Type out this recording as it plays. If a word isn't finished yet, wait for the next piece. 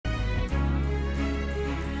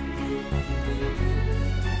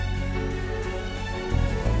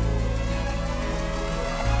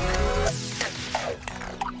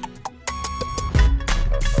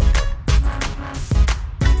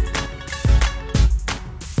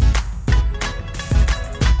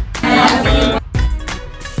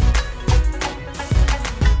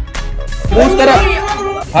उस तरह।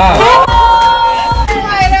 हाँ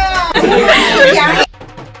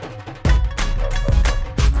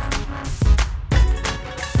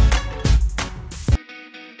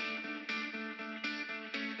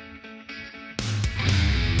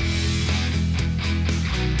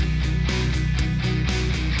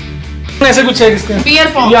ऐसे कुछ है किसके? Beer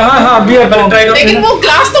pong. हाँ बियर पॉन्ग। लेकिन वो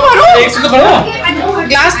ग्लास तो भरो। एक से तो भरो।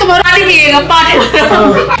 ग्लास तो भरो। पानी पिएगा,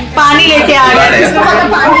 पानी लेके आ रहा है।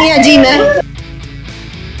 पानी अजीब है।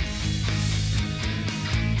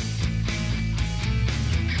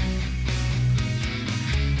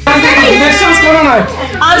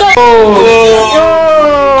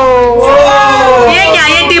 ये क्या,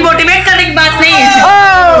 ये डिमोटिवेट करने की बात नहीं है।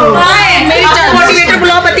 मेरी मोटिवेटर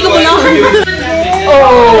बुलाओ, पति को बुलाओ।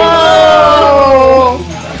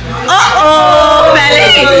 पहले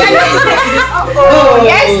ही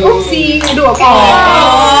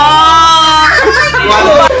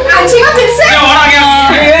फिर से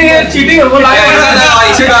ये चीटिंग है। वो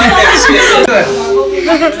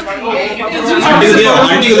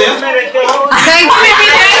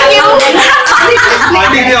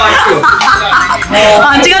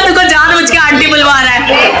आंटी का तुमको जानबूझ के आंटी बुलवा रहा है।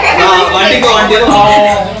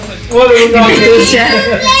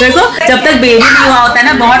 देखो जब तक बेबी नहीं हुआ होता है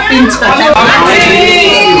ना, बहुत पिंच करता है।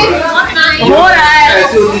 हो रहा है,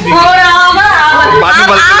 हो रहा होगा।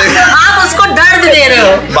 आप उसको दर्द दे रहे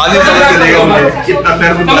हो। कितना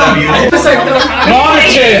पैर बहुत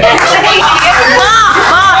अच्छे।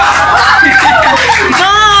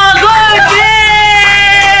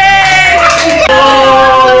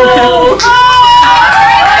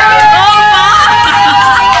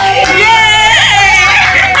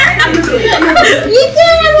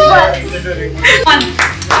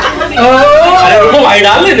 वो भाई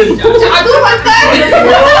डाल ले जादू बनकर।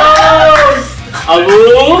 अबू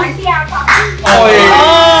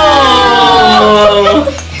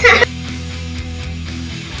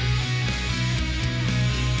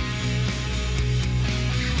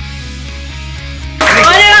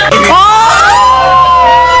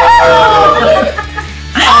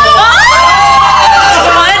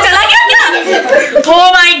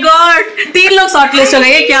शॉर्टलिस्ट हो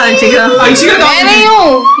गई है क्या? अंशी का मैं नहीं हूँ,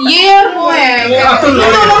 ये और वो है। इन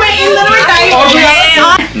दोनों में टाई है।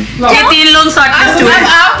 ये 3 लोग शॉर्टलिस्ट हुए।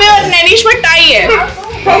 आप पे और नैनिश में टाई है।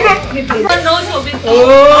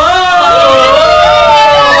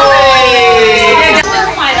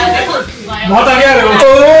 बहुत आगे आ रहे हो।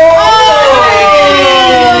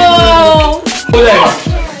 हो जाएगा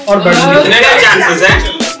और बढ़ने चांसेस है।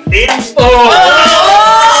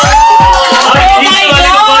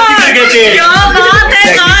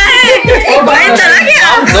 भाई चला गया।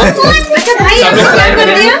 अच्छा भाई कर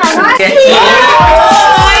दिया।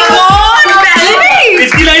 पहले भी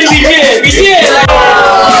इसकी लाइन पीछे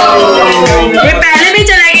ये पहले भी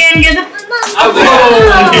चला गया इनके तो।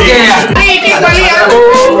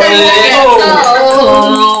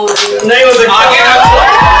 नहीं हो सकता।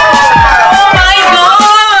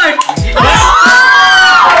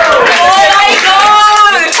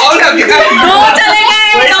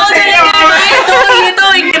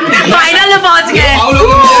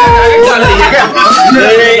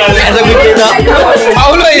 ऐसा कुछ नहीं था।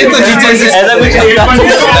 ये तो ऐसा कुछ नहीं था।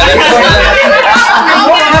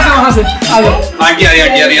 वहाँ से आंटी आ रही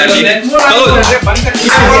चलो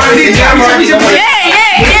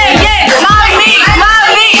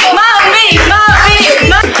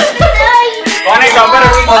कौन है टॉपर?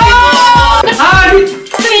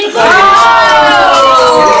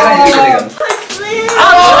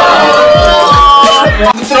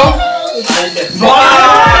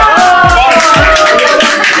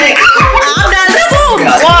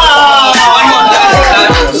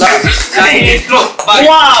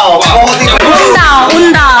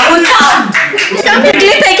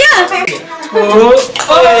 क्लिप है क्या?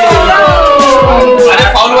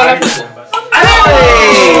 फाउल वाला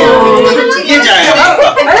ये जाएगा।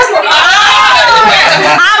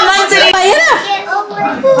 आप मन से नहीं पाइए ना।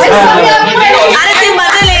 अरे तुम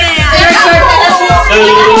मजे ले रहे हैं यार।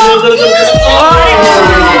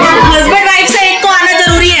 हस्बैंड वाइफ से एक को आना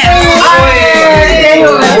जरूरी है।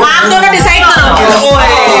 आप दोनों डिसाइड करो।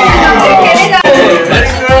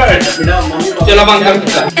 चलो बंद कर।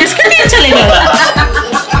 इसके लिए चलेगा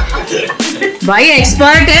भाई,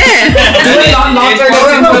 एक्सपर्ट है।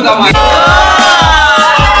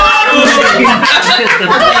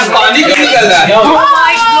 पानी क्यों निकल रहा है?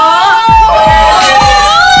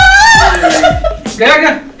 गया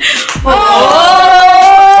क्या?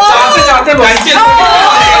 चाहते भाई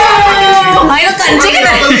तो कंचे की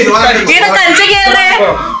तरह, ये तो कंचे खेल रहे हैं।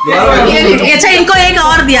 अच्छा इनको एक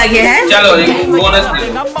और दिया दिया गया है। चलो बोनस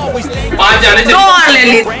 5 जाने 2 और ले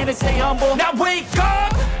ली।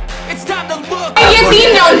 ये 3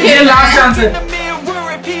 राउंड खेल। लास्ट चांस है।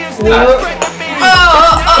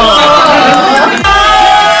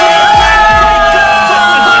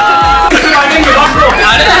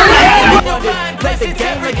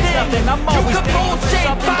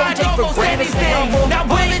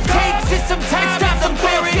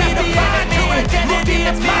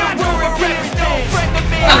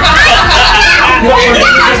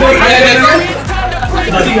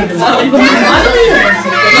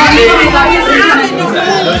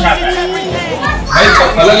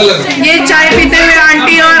 ये चाय पीते हुए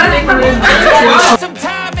आंटी और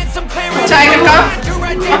चाय का कप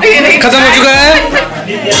खत्म हो चुका है।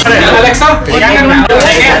 अलेक्सा क्या करना है?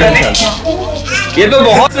 ये तो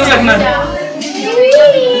बहुत लगना है।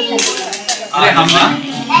 अरे हम ना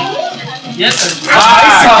यस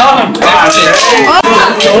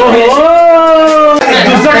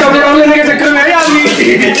दूसरा कपड़ा लेने के चक्कर में आदमी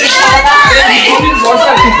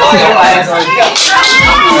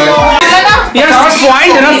 10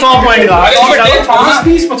 पॉइंट है ना 100 पॉइंट का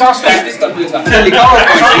 30 50 प्रैक्टिस कर लेगा लिखा हुआ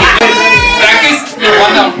प्रैक्टिस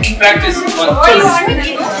 1 प्रैक्टिस 1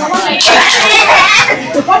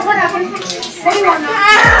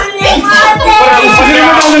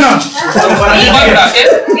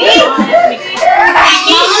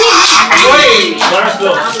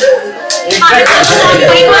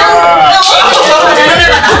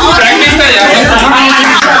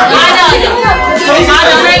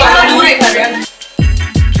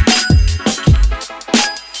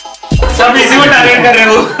 सब इसी को टारगेट कर रहे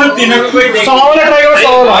हो तीनों को कोई 100 वाला ट्राई करो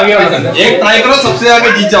 100 वाला आगे वाला एक ट्राई करो सबसे आगे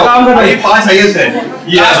जीत जाओ। ये 5 हाईएस्ट है।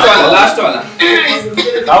 लास्ट वाला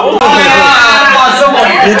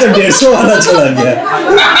ये तो 150 वाला चला गया।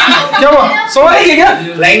 क्या हुआ 100 है क्या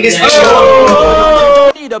line distance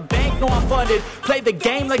need a bank, no I'm funded. Play the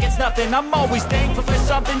game like it's nothing. I'm always thankful for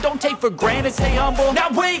something. Don't take for granted, stay humble. Now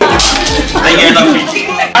wait.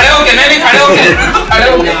 खड़े होके नहीं खड़े होके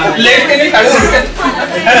लेट के नहीं खड़े होके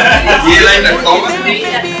ये लाइन रखता हूँ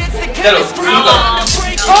चलो शुरू करो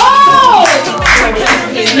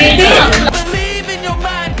Believe in your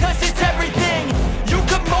mind, 'cause it's everything. You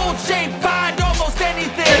can mold, shape, find almost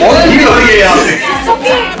anything. बहुत भीड़ हो रही है यहाँ पे। Some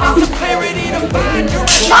clarity to find your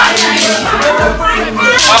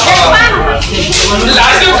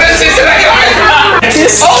last में प्रैक्टिस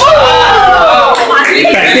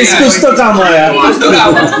प्रैक्टिस कुछ तो काम हो यार।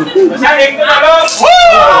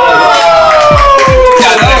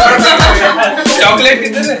 चॉकलेट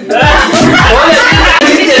कितने से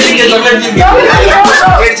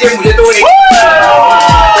मुझे तो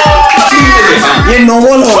ये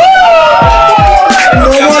नोबल हो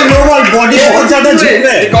नोबल बॉडी बहुत ज्यादा झुक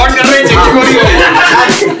रहा है। रिकॉर्ड कर रहे हैं चेक हो रही है।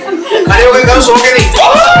 खड़े होकर करो सो के नहीं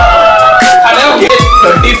खड़े होके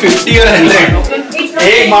 30 50 और 100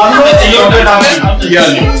 एक मान लो तीनों पे नाम किया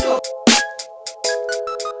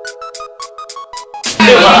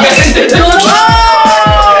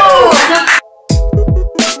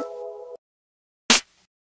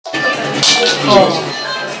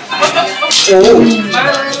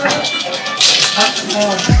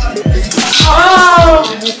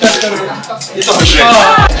ये तो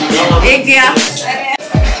 100 एक गया।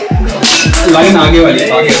 लाइन आगे वाली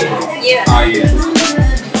आगे आगे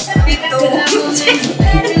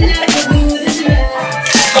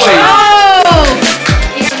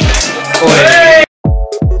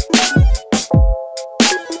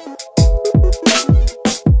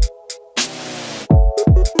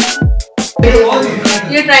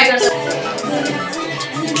ये ट्राई कर सकते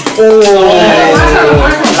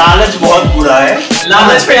लालच बहुत बुरा है।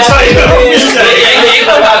 लालच पे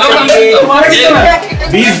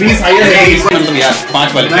 20 हाईएस्ट यार 5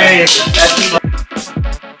 वाले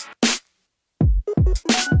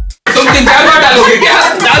तुम 3-4 बार डालोगे क्या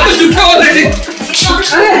डाल तो चुका ऑलरेडी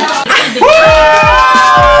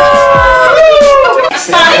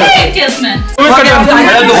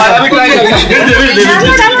दोबारा भी ट्राई करेंगे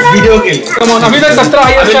वीडियो के लिए। अभी तक 17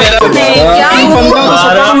 हाईएस्ट है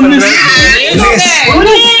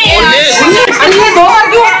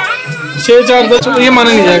 6 4 10 ये माना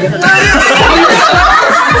नहीं जाएगा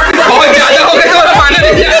बहुत ज्यादा हो गया तो माना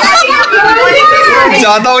नहीं जाएगा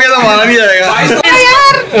ज्यादा हो गया तो माना नहीं जाएगा।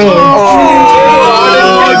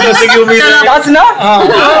 जैसे कि उम्मीद बस ना।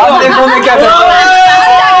 आप देखो मैं क्या करता हूँ।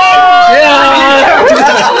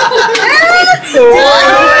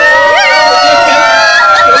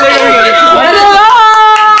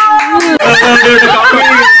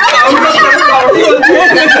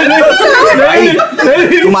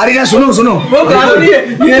 तुम्हारी है, सुनो सुनो,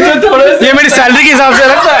 ये मेरी सैलरी के हिसाब से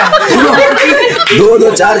लगता है। 2 2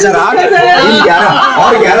 4 4 8 3 11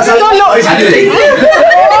 और 11 साल और शादी हो जाएगी।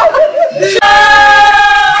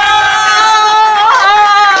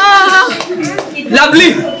 लवली।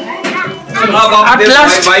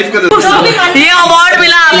 ये अवार्ड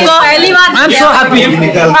मिला आपको पहली बार। I am so happy, I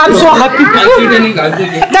am so happy.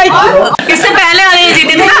 इससे पहले वाले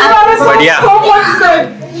जीते थे ना। बढ़िया।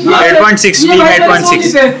 8.6 टीम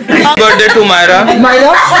 8.6। Birthday to Myra.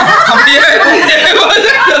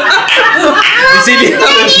 इसीलिए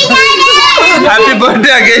हैप्पी बर्थडे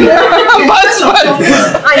अगेन। बस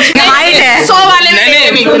हाइट है 100 वाले।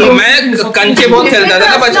 नहीं, मैं कंचे बहुत खेलता था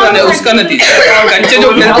ना बचपन में, उसका नतीजा। कंचे जो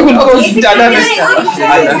खेलते उनको ज्यादा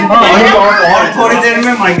और थोड़ी देर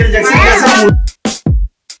में माइकल जैक्सन जैसा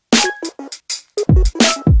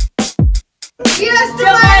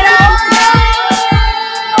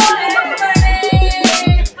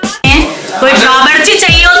कोई बावर्ची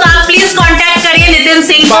चाहिए हो तो आप प्लीज कांटेक्ट करिए नितिन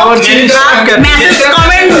सिंह को। मैसेज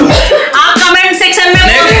कमेंट, आप कमेंट सेक्शन में।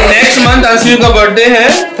 नेक्स्ट मंथ अंशु का बर्थडे है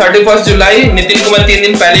 31 जुलाई। नितिन को मैं 3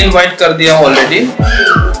 दिन पहले इनवाइट कर दिया already,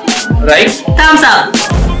 right? Thums up.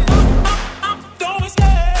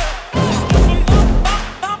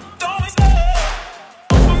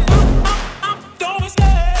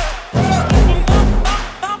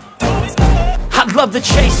 I love the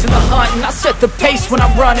chase and the hunt, and I set the pace when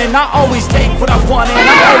I'm running. I always take what I want and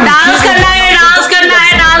I always dance करना है, dance करना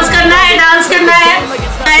है, dance करना है, dance करना है।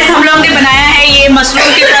 Guys हम लोग ने बनाया है ये मशरूम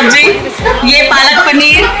की सब्जी, ये पालक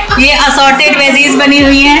पनीर, ये असॉर्टेड वेजीज बनी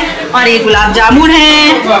हुई है, और ये गुलाब जामुन है,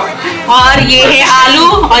 और ये है आलू,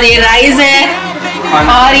 और ये राइस है,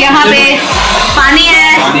 और यहाँ पे पानी है,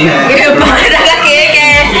 ये मायरा का केक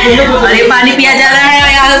है, और ये पानी पिया जा रहा है, और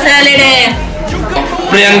यहाँ सैलेड है।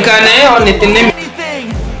 प्रियंका ने और नितिन ने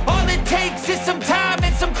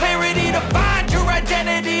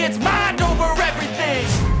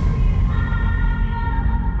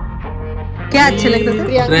क्या अच्छा लग रहा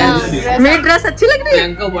है? मेरी ड्रेस अच्छी लग रही है।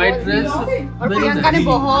 प्रियंका व्हाइट ड्रेस और प्रियंका ने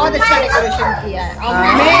बहुत अच्छा डेकोरेशन किया है।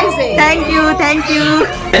 Amazing. Thank you, thank you.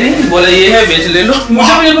 बोला ये है वेज ले लो।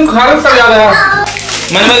 मुझे भी तुम खा रहा था याद आया।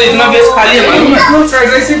 मैंने इतना वेज खा लिया मालूम है?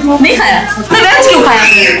 नहीं खाया तो वेज क्यों खाया?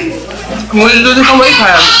 मुझे तो वही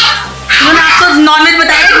खाया। मैंने आपको नॉनवेज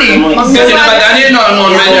बताया नहीं। किसी ने बताया नहीं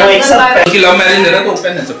नॉनवेज। लव मैरिज है तो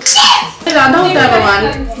ओपन है सब। ज्यादा होता है भगवान।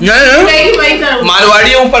 नहीं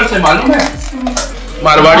मारवाड़ी ऊपर से मालूम है।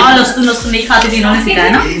 मारवाड़ी लहसुन लहसुन नहीं खाती थी, इन्होंने सिखाया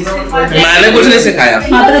ना। मैंने कुछ नहीं सिखाया। मैं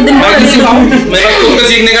कुछ सिखाऊं? मेरे पास कुछ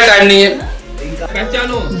सीखने का टाइम नहीं है।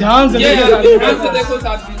 चलो ध्यान से देखो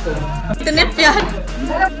साथ में। इतने प्यार।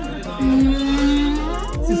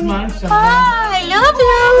 I love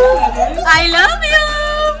you. I love you.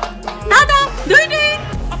 दादा दुई दुई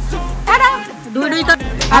दादा दुई दुई तो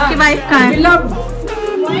आपकी वाइफ का है।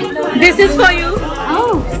 This is for you.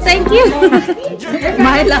 Oh, thank you.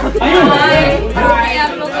 My love.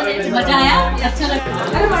 मजा आया? अच्छा लगा?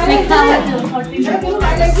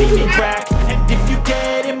 And if you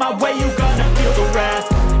get in my way, you gonna feel the wrath.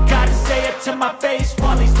 Gotta say it to my face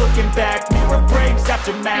while he's looking back. Mirror breaks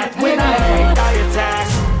after math. When I hate, I attack.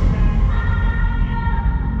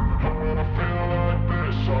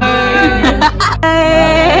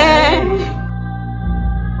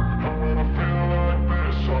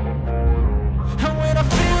 And when I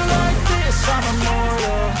feel like this, I'm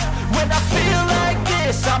immortal. When I feel like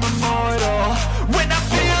this, I'm immortal. When I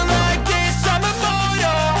feel like this, I'm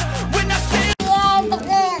immortal. When I feel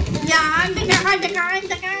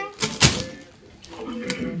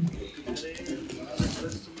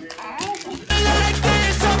like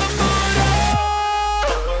this, I'm immortal.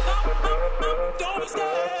 Don't be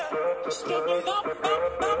scared. Step it up, don't be scared.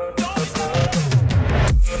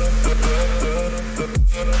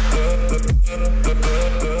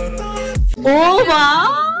 ओ वाह,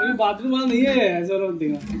 bathroom वाला नहीं है ऐसा लोग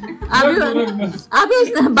देगा। अभी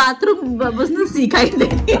उसने bathroom उसने सीखा ही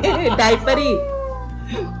नहीं, डायपर ही।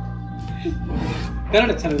 करंट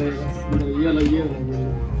अच्छा लग रहा है। ये वाला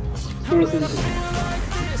थोड़ा सा।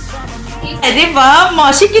 अरे वाह,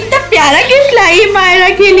 मौसी कितना प्यारा गिफ्ट लाई है मायरा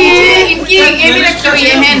के लिए। इनकी ये भी रखी हुई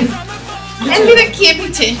है, हैंड भी रखी है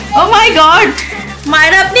पीछे। ओह माय गॉड,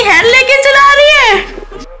 मायरा अपनी हैंड लेके चला रही है।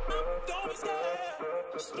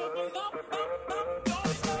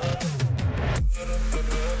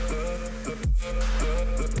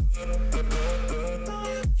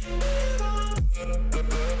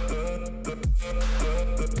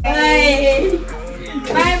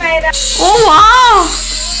 बाय मायरा। ओह वाह,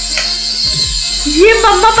 ये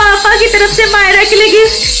मम्मा पापा की तरफ से मायरा के लिए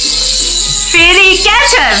गिफ्ट, फेरी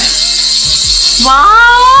कैचर।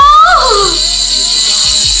 वाह,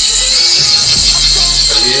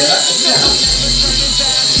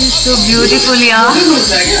 So beautiful यार।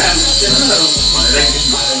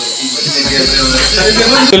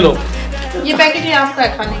 लो ये पैकेट ही आपका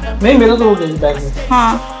है खाने का? नहीं, मेरा तो हो गया बैग में।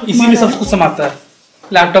 हाँ इसी में सब कुछ समाता है।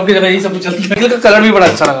 लैपटॉप की जगह यही सब कुछ चलता है। कलर भी बड़ा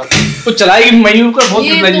अच्छा लगा। वो चलाएगी मयूर का बहुत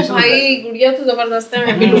ये तो भाई गुड़िया तो जबरदस्त है,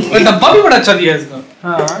 मैं भी लूंगी। और डब्बा भी बड़ा अच्छा दिया है इसका।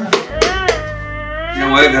 हाँ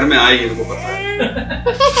हमारे घर में आएगी, इनको पता है।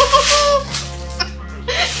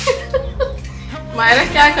 मायरा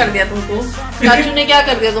क्या कर दिया तुमको? चाचू ने क्या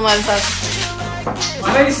कर दिया तुम्हारे साथ?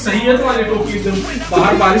 अरे सही है तुम्हारी टोपी एकदम।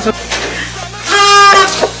 बाहर बारिश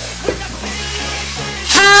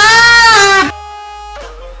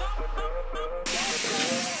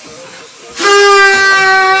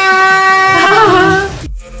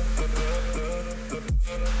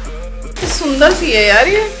सुंदर सी है यार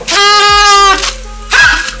ये।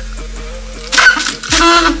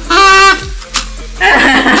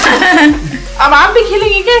 अब आप भी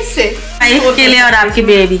खेलेंगे क्या इससे? वाइफ के लिए और आपकी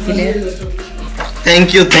बेबी के लिए।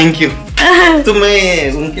 Thank you. तो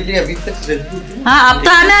मैं उनके लिए अभी तक हाँ अब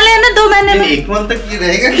तो आने वाले हैं ना 2 महीने में। 1 मंथ तक ये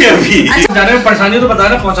रहेगा क्या अभी? जाने में परेशानी तो बता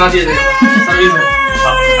रहा, पहुंचा दिया जाएगा सर्विस में।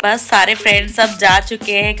 बस सारे फ्रेंड्स सब जा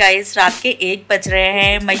चुके हैं गाइस, रात के 1 बज रहे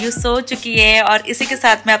हैं, मयू सो चुकी है और इसी के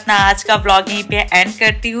साथ मैं अपना आज का व्लॉग यहीं पे एंड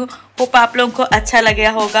करती हूँ। होप आप लोगों को अच्छा लगा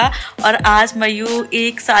होगा। और आज मयू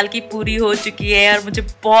 1 साल की पूरी हो चुकी है और मुझे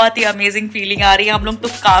बहुत ही अमेजिंग फीलिंग आ रही है। हम लोग तो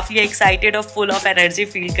काफ़ी एक्साइटेड और फुल ऑफ एनर्जी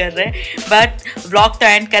फील कर रहे हैं, बट व्लॉग तो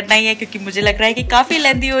एंड करना ही है क्योंकि मुझे लग रहा है कि काफ़ी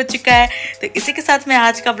लेंथी हो चुका है। तो इसी के साथ मैं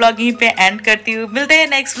आज का व्लॉग यहीं पे एंड करती हूँ। मिलते हैं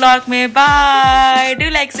नेक्स्ट व्लॉग में। Bye. Do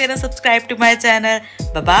like share and subscribe to my channel.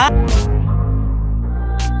 Bye bye.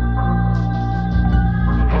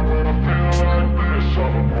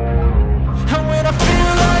 And when I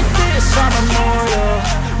feel like this, I'm immortal.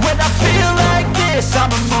 When I feel like this,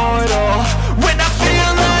 I'm immortal. When I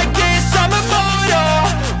feel like this, I'm immortal.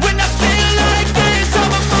 When I feel like this,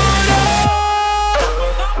 I'm immortal.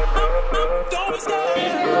 Don't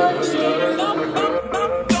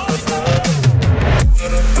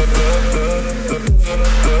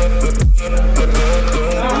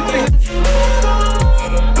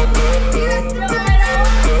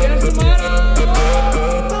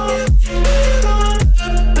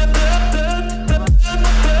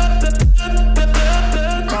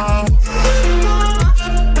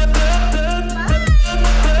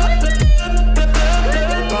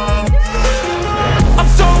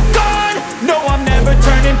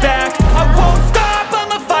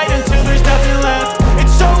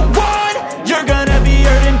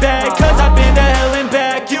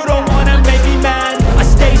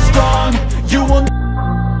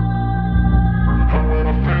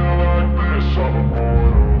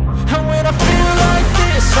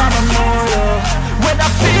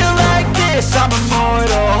I'm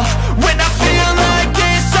immortal. When I feel like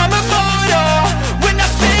this, I'm immortal. When I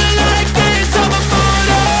feel like this, I'm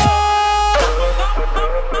immortal.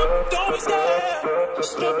 Don't be scared.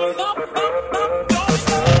 Just